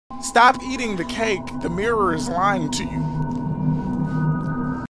Stop eating the cake. The mirror is lying to you.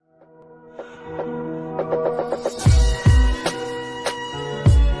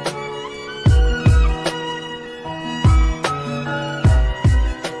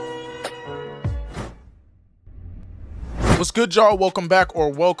 What's good, y'all? Welcome back, or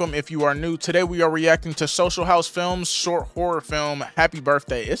welcome if you are new. Today we are reacting to Social House Films short horror film Happy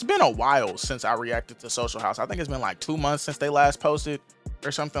Birthday. It's been a while since I reacted to Social House. I think it's been like 2 months since they last posted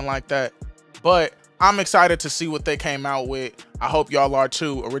or something like that, but I'm excited to see what they came out with. I hope y'all are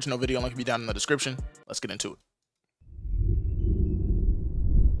too. Original video link will be down in the description. Let's get into it.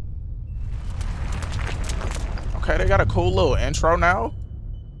 Okay, they got a cool little intro now.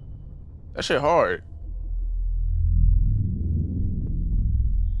 That shit hard.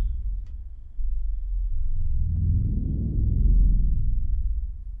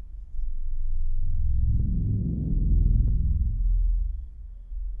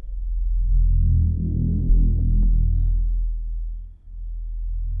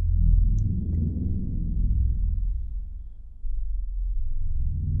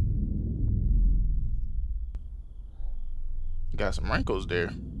 Got some wrinkles there.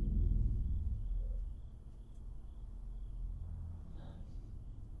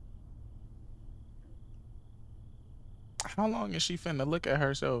 How long is she finna look at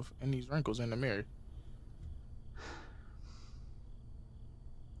herself in these wrinkles in the mirror?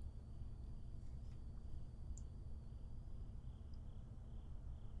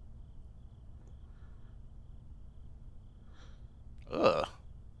 Ugh.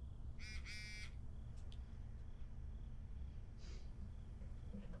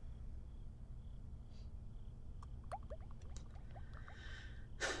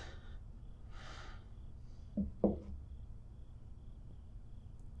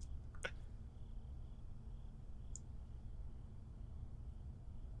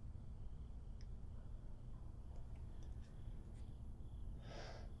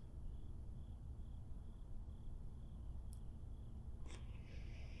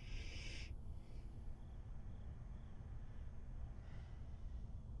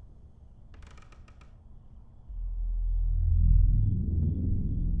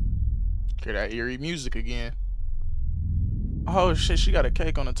 Hear that eerie music again. Oh shit, she got a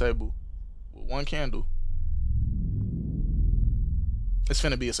cake on the table with one candle. It's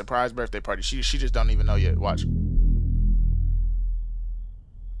finna be a surprise birthday party. She just don't even know yet. Watch.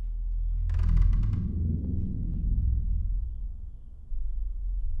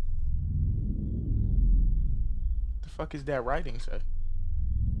 The fuck is that writing say?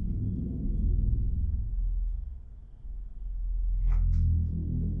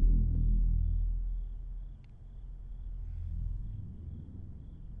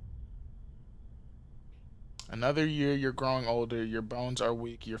 Another year, you're growing older, your bones are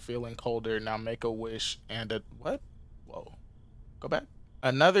weak, you're feeling colder, now make a wish and a... What? Whoa. Go back.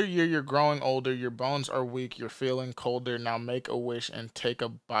 Another year, you're growing older, your bones are weak, you're feeling colder, now make a wish and take a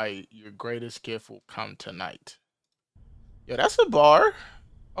bite, your greatest gift will come tonight. Yo, that's a bar.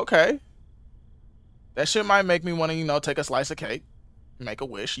 Okay. That shit might make me want to, you know, take a slice of cake, make a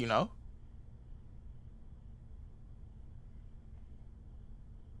wish, you know.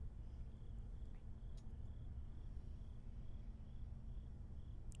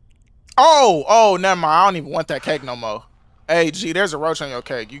 Oh, never mind. I don't even want that cake no more. Hey, G, there's a roach on your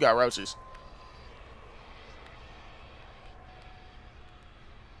cake. You got roaches.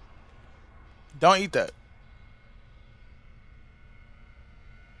 Don't eat that.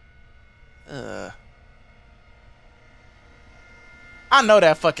 I know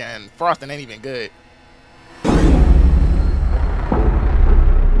that fucking frosting ain't even good.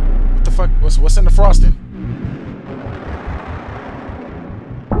 What the fuck? What's in the frosting?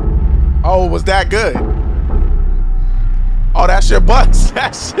 Oh, was that good? Oh, that shit butts.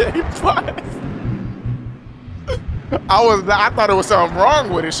 That shit butts. I thought there was something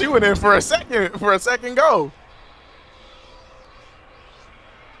wrong with it. She went in for a second go.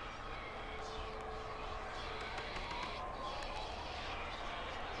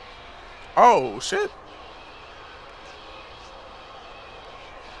 Oh shit.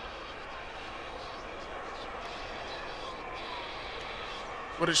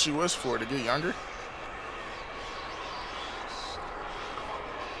 What did she wish for? To get younger?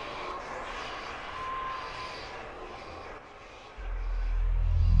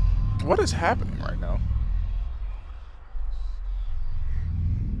 What is happening right now?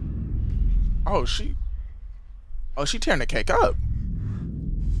 Oh, she tearing the cake up.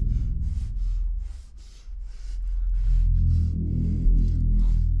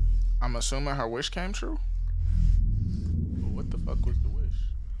 I'm assuming her wish came true? But what the fuck was the wish?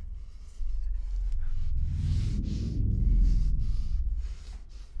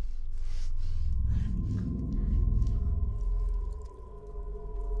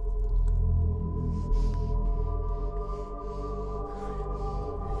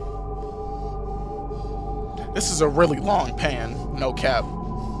 This is a really long pan, no cap.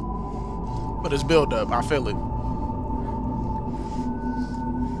 But it's build up, I feel it.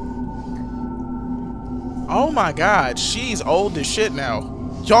 Oh my God, she's old as shit now.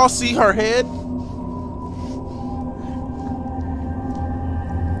 Y'all see her head?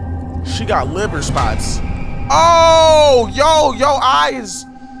 She got liver spots. Oh, yo eyes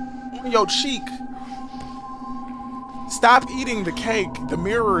on your cheek. Stop eating the cake. The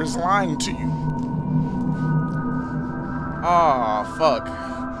mirror is lying to you. Oh, fuck.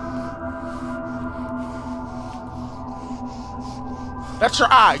 That's your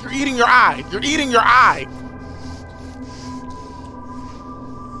eye. You're eating your eye. You're eating your eye.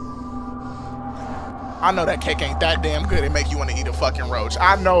 I know that cake ain't that damn good. It make you want to eat a fucking roach.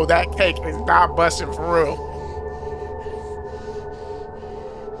 I know that cake is not busting for real.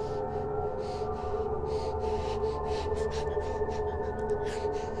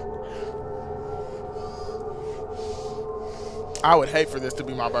 I would hate for this to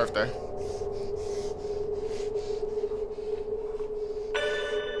be my birthday.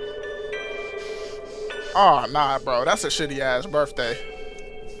 Oh, nah, bro. That's a shitty ass birthday.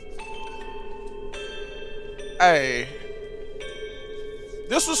 Hey.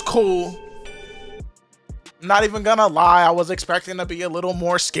 This was cool. Not even gonna lie, I was expecting to be a little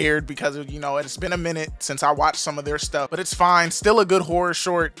more scared because, you know, it's been a minute since I watched some of their stuff. But it's fine. Still a good horror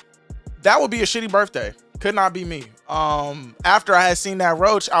short. That would be a shitty birthday. Could not be me. After I had seen that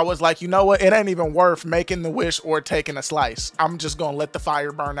roach, I was like, you know what? It ain't even worth making the wish or taking a slice. I'm just gonna let the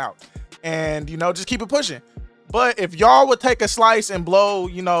fire burn out. And, you know, just keep it pushing. But if y'all would take a slice and blow,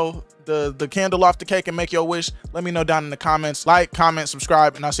 you know, the candle off the cake and make your wish, let me know down in the comments. Like, comment,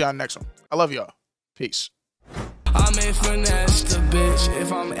 subscribe, and I'll see y'all in the next one. I love y'all. Peace. I may finesse the bitch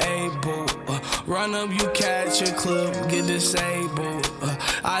if I'm able. Run up, you catch a clip, get disabled.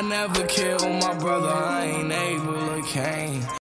 I never kill my brother, I ain't able to cane.